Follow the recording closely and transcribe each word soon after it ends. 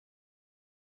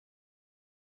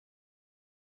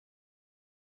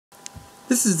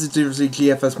This is the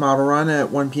GFS Model Run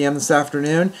at 1 p.m. this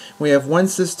afternoon. We have one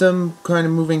system kind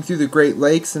of moving through the Great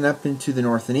Lakes and up into the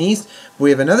north and east. We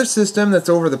have another system that's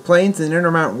over the plains in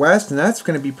Intermountain West, and that's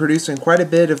going to be producing quite a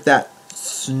bit of that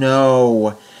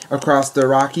snow across the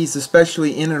Rockies,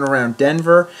 especially in and around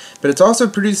Denver. But it's also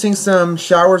producing some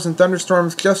showers and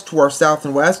thunderstorms just to our south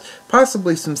and west,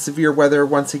 possibly some severe weather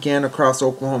once again across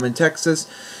Oklahoma and Texas.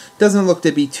 Doesn't look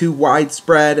to be too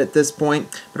widespread at this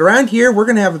point. But around here, we're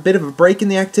going to have a bit of a break in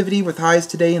the activity with highs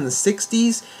today in the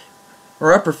 60s,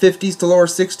 or upper 50s to lower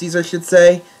 60s, I should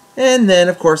say. And then,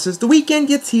 of course, as the weekend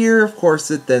gets here, of course,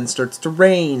 it then starts to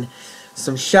rain.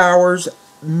 Some showers,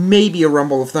 maybe a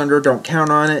rumble of thunder, don't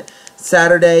count on it.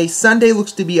 Saturday, Sunday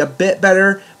looks to be a bit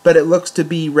better, but it looks to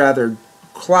be rather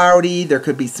cloudy. There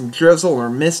could be some drizzle or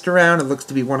mist around. It looks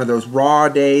to be one of those raw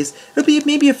days. It'll be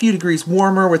maybe a few degrees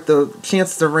warmer with the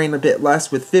chances of rain a bit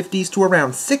less, with 50s to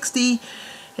around 60.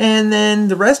 And then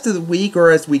the rest of the week,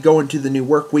 or as we go into the new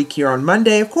work week here on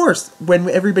Monday, of course, when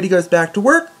everybody goes back to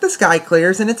work, the sky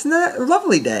clears and it's a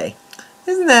lovely day.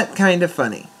 Isn't that kind of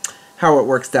funny how it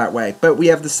works that way? But we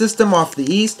have the system off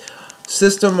the east,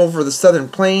 system over the southern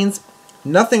plains.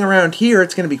 Nothing around here.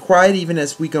 It's going to be quiet even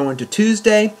as we go into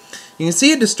Tuesday. You can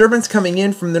see a disturbance coming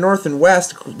in from the north and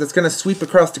west that's going to sweep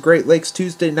across the Great Lakes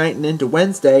Tuesday night and into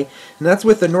Wednesday. And that's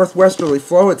with the northwesterly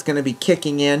flow. It's going to be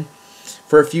kicking in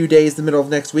for a few days the middle of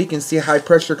next week, and see high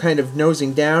pressure kind of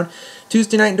nosing down.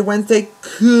 Tuesday night into Wednesday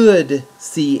could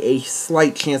see a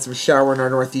slight chance of a shower in our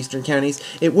northeastern counties.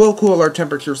 It will cool our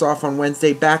temperatures off on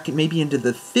Wednesday back maybe into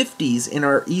the 50s in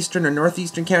our eastern and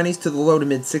northeastern counties to the low to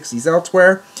mid 60s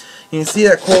elsewhere. You can see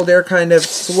that cold air kind of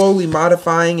slowly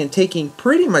modifying and taking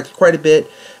pretty much quite a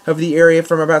bit of the area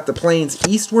from about the plains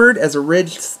eastward as a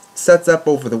ridge sets up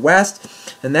over the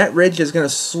west. And that ridge is going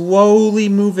to slowly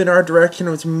move in our direction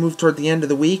as we move toward the end of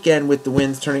the weekend with the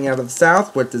winds turning out of the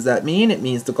south. What does that mean? It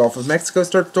means the Gulf of Mexico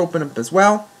starts to open up as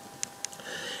well.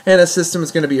 And a system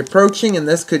is going to be approaching, and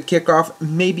this could kick off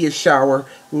maybe a shower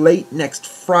late next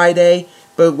Friday.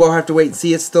 But we'll have to wait and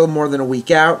see. It's still more than a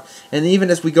week out. And even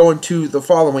as we go into the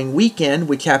following weekend,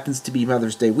 which happens to be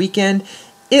Mother's Day weekend,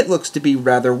 it looks to be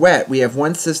rather wet. We have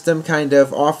one system kind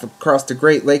of off across the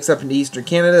Great Lakes up into eastern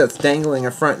Canada that's dangling a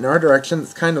front in our direction.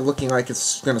 That's kind of looking like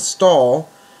it's going to stall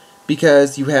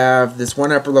because you have this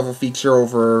one upper level feature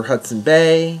over Hudson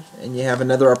Bay, and you have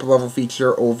another upper level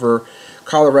feature over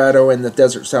Colorado and the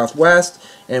desert southwest.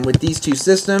 And with these two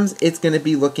systems, it's going to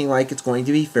be looking like it's going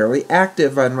to be fairly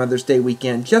active on Mother's Day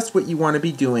weekend. Just what you want to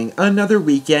be doing. Another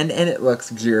weekend, and it looks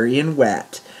dreary and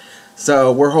wet.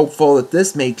 So we're hopeful that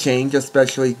this may change,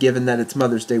 especially given that it's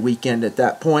Mother's Day weekend at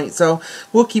that point. So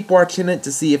we'll keep watching it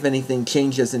to see if anything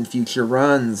changes in future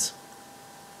runs.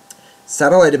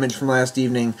 Satellite image from last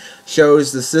evening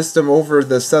shows the system over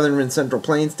the southern and central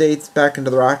plain states back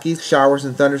into the Rockies. Showers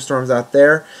and thunderstorms out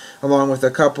there, along with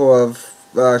a couple of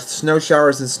snow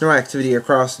showers and snow activity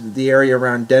across the area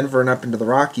around Denver and up into the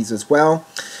Rockies as well.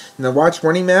 In the watch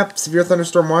warning map, severe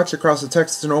thunderstorm watch across the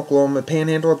Texas and Oklahoma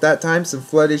panhandle at that time. Some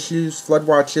flood issues, flood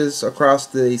watches across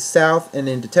the south and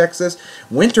into Texas.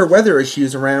 Winter weather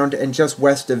issues around and just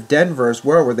west of Denver as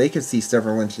well, where they could see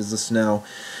several inches of snow.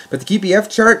 But the QPF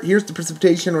chart, here's the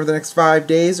precipitation over the next 5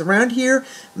 days. Around here,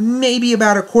 maybe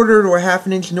about a quarter to a half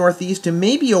an inch northeast and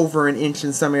maybe over an inch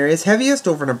in some areas. Heaviest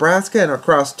over Nebraska and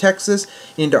across Texas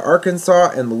into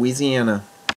Arkansas and Louisiana.